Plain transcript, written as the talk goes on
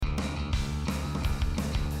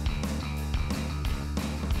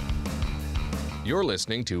You're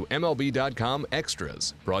listening to MLB.com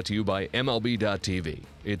Extras, brought to you by MLB.tv.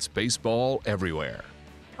 It's baseball everywhere.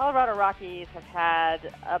 Colorado Rockies have had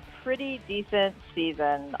a pretty decent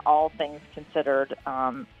season, all things considered,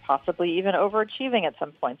 possibly even overachieving at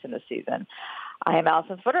some points in the season. I am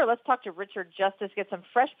Alyson. Let's talk to Richard Justice, get some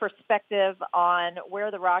fresh perspective on where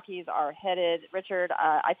the Rockies are headed. Richard,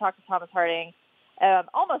 I talk to Thomas Harding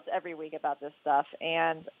almost every week about this stuff,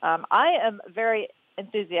 and I am very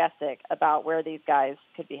enthusiastic about where these guys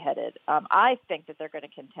could be headed. I think that they're going to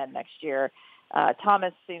contend next year.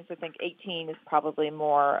 Thomas seems to think 18 is probably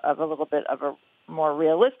more of a little bit of a more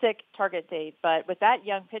realistic target date, but with that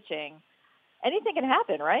young pitching, anything can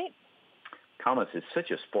happen, right? Thomas is such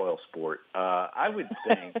a spoil sport. I would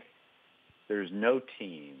think there's no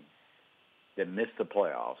team that missed the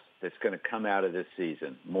playoffs that's going to come out of this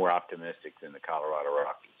season more optimistic than the Colorado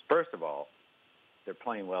Rockies. First of all, they're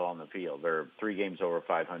playing well on the field. They're 3 games over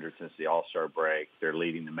 500 since the All-Star break. They're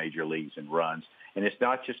leading the major leagues in runs. And it's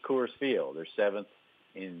not just Coors Field. They're 7th,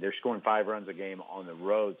 and they're scoring 5 runs a game on the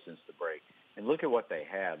road since the break. And look at what they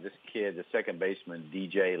have. This kid, the second baseman,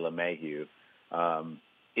 DJ LeMahieu,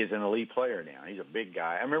 is an elite player now. He's a big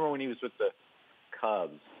guy. I remember when he was with the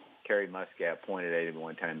Cubs, Carrie Muscat pointed at him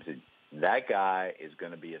one time and said, that guy is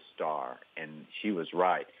going to be a star. And she was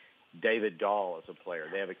right. David Dahl is a player.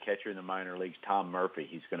 They have a catcher in the minor leagues, Tom Murphy.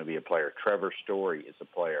 He's going to be a player. Trevor Story is a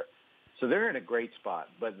player. So they're in a great spot.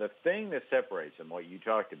 But the thing that separates them, what you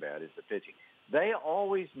talked about, is the pitching. They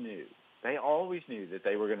always knew that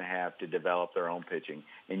they were going to have to develop their own pitching.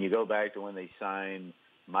 And you go back to when they signed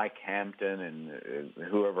Mike Hampton and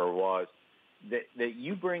whoever it was, that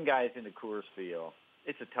you bring guys into Coors Field,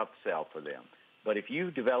 it's a tough sell for them. But if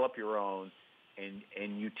you develop your own,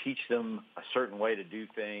 and you teach them a certain way to do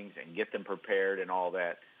things and get them prepared and all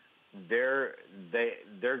that, they're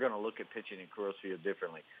going to look at pitching in Coors Field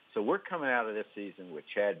differently. So we're coming out of this season with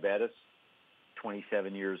Chad Bettis,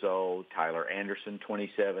 27 years old, Tyler Anderson,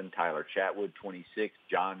 27, Tyler Chatwood, 26,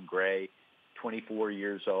 John Gray, 24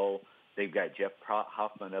 years old. They've got Jeff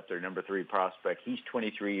Hoffman up there, number 3 prospect. He's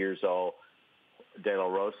 23 years old. De La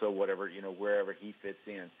Rosa, whatever, wherever he fits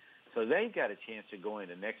in. So they've got a chance to go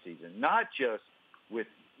into next season, not just with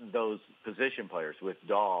those position players, with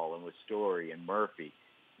Dahl and with Story and Murphy,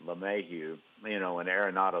 LeMahieu, and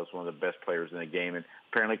Arenado's one of the best players in the game. And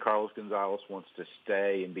apparently Carlos Gonzalez wants to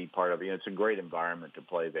stay and be part of it. It's a great environment to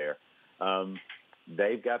play there.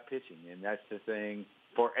 They've got pitching, and that's the thing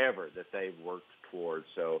forever that they've worked towards.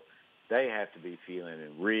 So they have to be feeling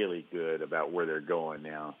really good about where they're going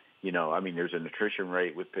now. There's an attrition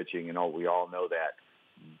rate with pitching, and we all know that.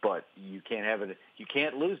 But you can't have it. You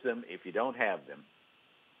can't lose them if you don't have them.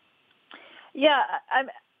 Yeah,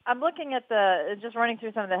 I'm looking at just running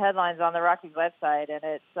through some of the headlines on the Rockies website, and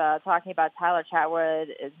it's talking about Tyler Chatwood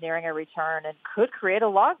is nearing a return and could create a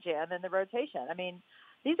logjam in the rotation.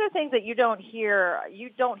 These are things that you don't hear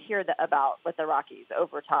about with the Rockies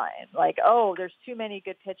over time. Like, there's too many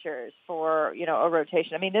good pitchers for a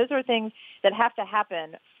rotation. Those are things that have to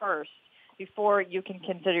happen first before you can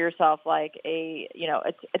consider yourself like a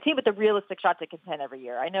team with a realistic shot to contend every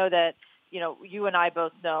year. I know that, you and I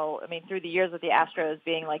both know, through the years with the Astros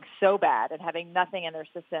being like so bad and having nothing in their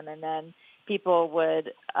system, and then people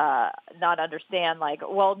would not understand like,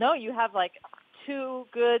 well, no, you have like 2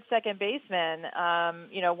 good second basemen,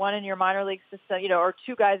 one in your minor league system, or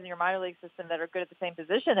 2 guys in your minor league system that are good at the same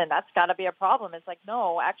position, and that's got to be a problem. It's like,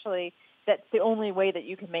 no, actually, that's the only way that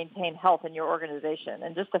you can maintain health in your organization.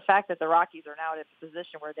 And just the fact that the Rockies are now in a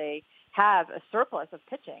position where they have a surplus of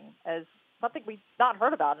pitching is something we've not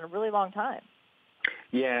heard about in a really long time.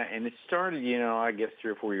 Yeah, and it started, I guess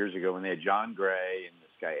 3 or 4 years ago when they had John Gray and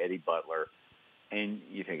this guy Eddie Butler. And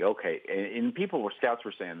you think, okay, and scouts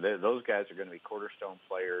were saying those guys are going to be cornerstone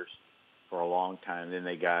players for a long time. Then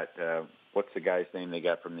they got, what's the guy's name they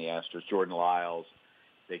got from the Astros? Jordan Lyles.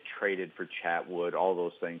 They traded for Chatwood, all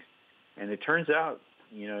those things. And it turns out,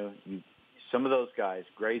 some of those guys,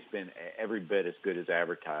 Gray's been every bit as good as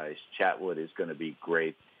advertised. Chatwood is going to be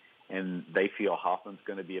great. And they feel Hoffman's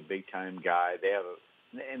going to be a big-time guy.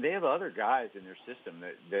 They have other guys in their system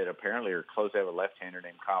that apparently are close. They have a left-hander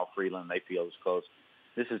named Kyle Freeland. They feel is close.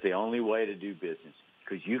 This is the only way to do business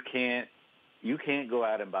because you can't go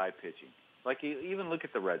out and buy pitching. Like, even look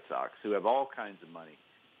at the Red Sox, who have all kinds of money.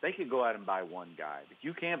 They could go out and buy one guy, but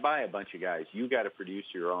you can't buy a bunch of guys. You got to produce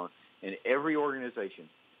your own. And every organization,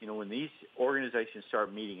 when these organizations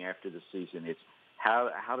start meeting after the season, it's how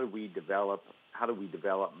do we develop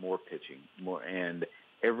more pitching more, and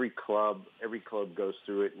every club goes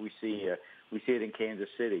through it. We see it in Kansas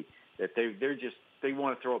City that they're just they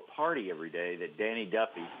want to throw a party every day that Danny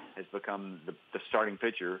Duffy has become the starting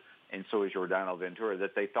pitcher, and so is Yordano Ventura,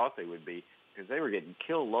 that they thought they would be, because they were getting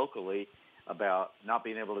killed locally about not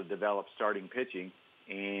being able to develop starting pitching,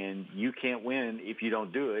 and you can't win if you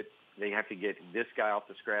don't do it. They have to get this guy off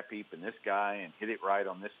the scrap heap and this guy and hit it right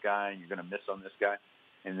on this guy, and you're going to miss on this guy.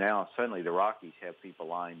 And now suddenly the Rockies have people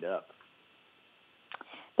lined up.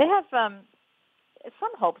 They have some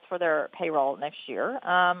hopes for their payroll next year.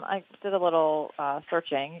 I did a little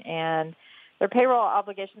searching, and their payroll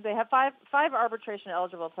obligations, they have five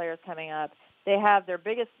arbitration-eligible players coming up. They have their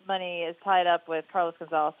biggest money is tied up with Carlos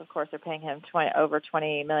Gonzalez. Of course, they're paying him over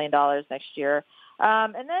 $20 million next year.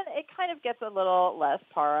 And then it kind of gets a little less.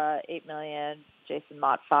 Parra, $8 million. Jason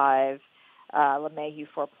Mott, $5 million. LeMahieu,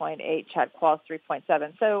 $4.8 million. Chad Qualls, $3.7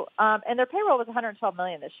 million. So, and their payroll was $112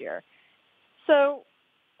 million this year. So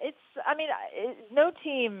no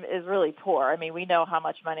team is really poor. I mean, we know how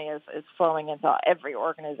much money is flowing into every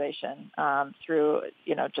organization through,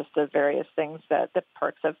 just the various things the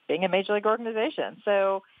perks of being a major league organization.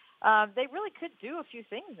 So they really could do a few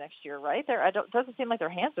things next year, right? It doesn't seem like their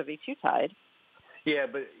hands would be too tied. Yeah,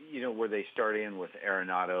 but, where they start in with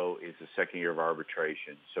Arenado is the second year of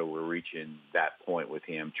arbitration, so we're reaching that point with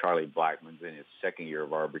him. Charlie Blackmon's in his second year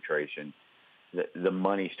of arbitration. The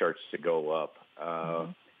money starts to go up.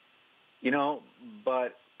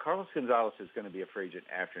 But Carlos Gonzalez is going to be a free agent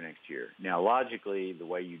after next year. Now, logically, the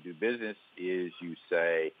way you do business is you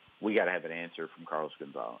say, we got to have an answer from Carlos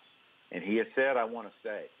Gonzalez. And he has said, I want to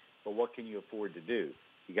stay. But what can you afford to do?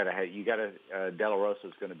 De La Rosa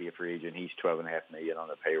is going to be a free agent. He's $12.5 million on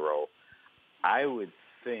the payroll. I would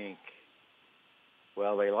think,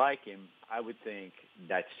 well, they like him. I would think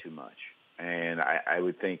that's too much. And I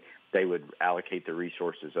would think they would allocate the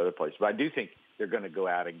resources other places. But I do think they're going to go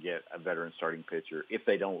out and get a veteran starting pitcher if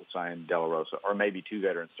they don't sign De La Rosa, or maybe two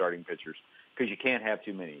veteran starting pitchers, because you can't have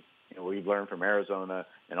too many. We've learned from Arizona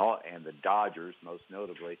and the Dodgers, most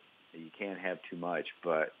notably, that you can't have too much.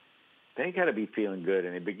 But they got to be feeling good.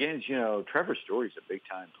 And it begins, Trevor Story's a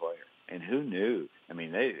big-time player. And who knew? I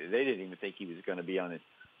mean, they didn't even think he was going to be on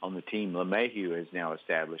the team. LeMahieu has now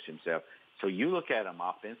established himself. So you look at him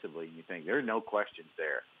offensively and you think there are no questions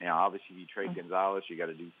there. Now, obviously, if you trade Gonzalez, you got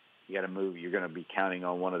to move. You're going to be counting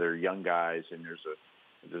on one of their young guys, and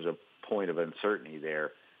there's a point of uncertainty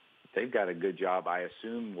there. They've got a good job. I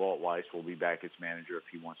assume Walt Weiss will be back as manager if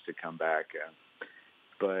he wants to come back.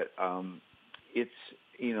 But it's,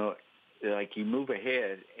 like you move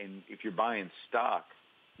ahead, and if you're buying stock,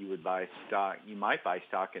 you would buy stock. You might buy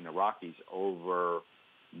stock in the Rockies over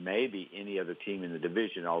maybe any other team in the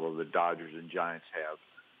division, although the Dodgers and Giants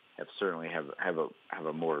have certainly have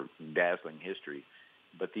a more dazzling history.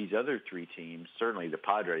 But these other three teams, certainly the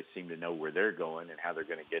Padres seem to know where they're going and how they're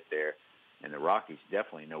going to get there, and the Rockies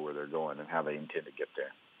definitely know where they're going and how they intend to get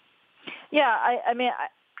there. Yeah, I mean,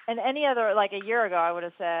 and any other, like a year ago, I would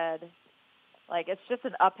have said, like, it's just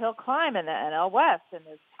an uphill climb in the NL West, and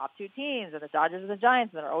there's top two teams, and the Dodgers and the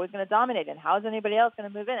Giants that are always going to dominate, and how is anybody else going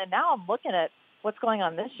to move in? And now I'm looking at what's going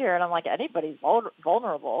on this year, and I'm like, anybody's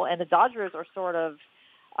vulnerable, and the Dodgers are sort of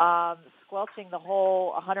squelching the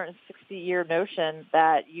whole 160-year notion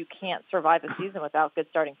that you can't survive a season without good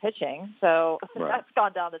starting pitching. So That's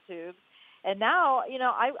gone down the tubes. And now,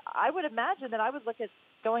 I would imagine that I would look at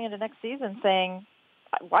going into next season saying,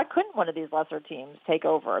 why couldn't one of these lesser teams take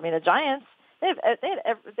over? I mean, the Giants, they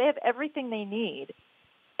have everything they need,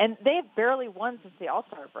 and they have barely won since the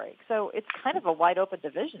All-Star break. So it's kind of a wide-open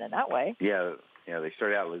division in that way. Yeah, they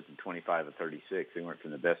started out losing 25 of 36. They went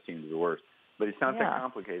from the best team to the worst. But it's not that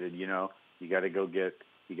complicated, You got to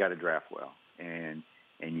you got to draft well, and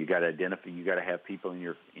you got to identify. You got to have people in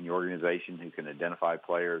your organization who can identify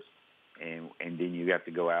players, and then you have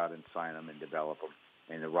to go out and sign them and develop them.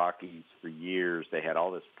 And the Rockies, for years, they had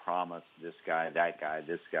all this promise: this guy, that guy,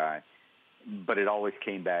 this guy, but it always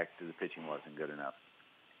came back to the pitching wasn't good enough.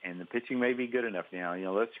 And the pitching may be good enough now.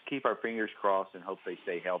 Let's keep our fingers crossed and hope they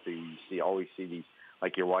stay healthy. You always see these,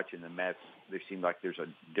 like you're watching the Mets. There seems like there's a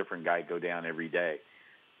different guy go down every day.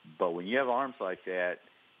 But when you have arms like that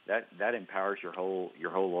that empowers your whole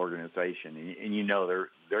organization, and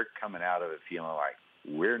they're coming out of it feeling like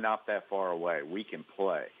we're not that far away. We can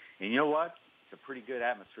play. And you know what? It's a pretty good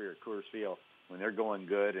atmosphere at Coors Field when they're going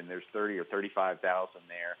good, and there's 30 or 35,000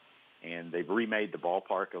 there, and they've remade the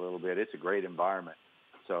ballpark a little bit. It's a great environment.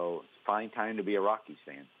 So it's a fine time to be a Rockies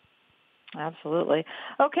fan. Absolutely.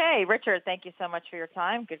 Okay, Richard, thank you so much for your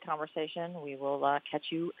time. Good conversation. We will catch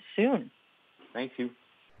you soon. Thank you.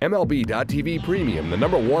 MLB.tv Premium, the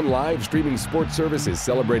 #1 live streaming sports service, is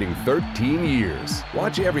celebrating 13 years.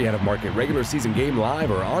 Watch every out-of-market regular season game live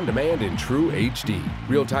or on demand in true HD.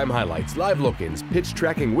 Real-time highlights, live look-ins, pitch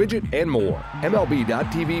tracking widget, and more.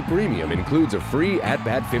 MLB.tv Premium includes a free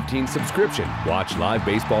At-Bat 15 subscription. Watch live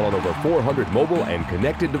baseball on over 400 mobile and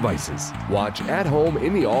connected devices. Watch at home,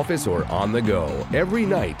 in the office, or on the go every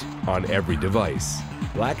night on every device.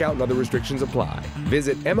 Blackout and other restrictions apply.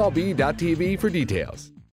 Visit MLB.tv for details.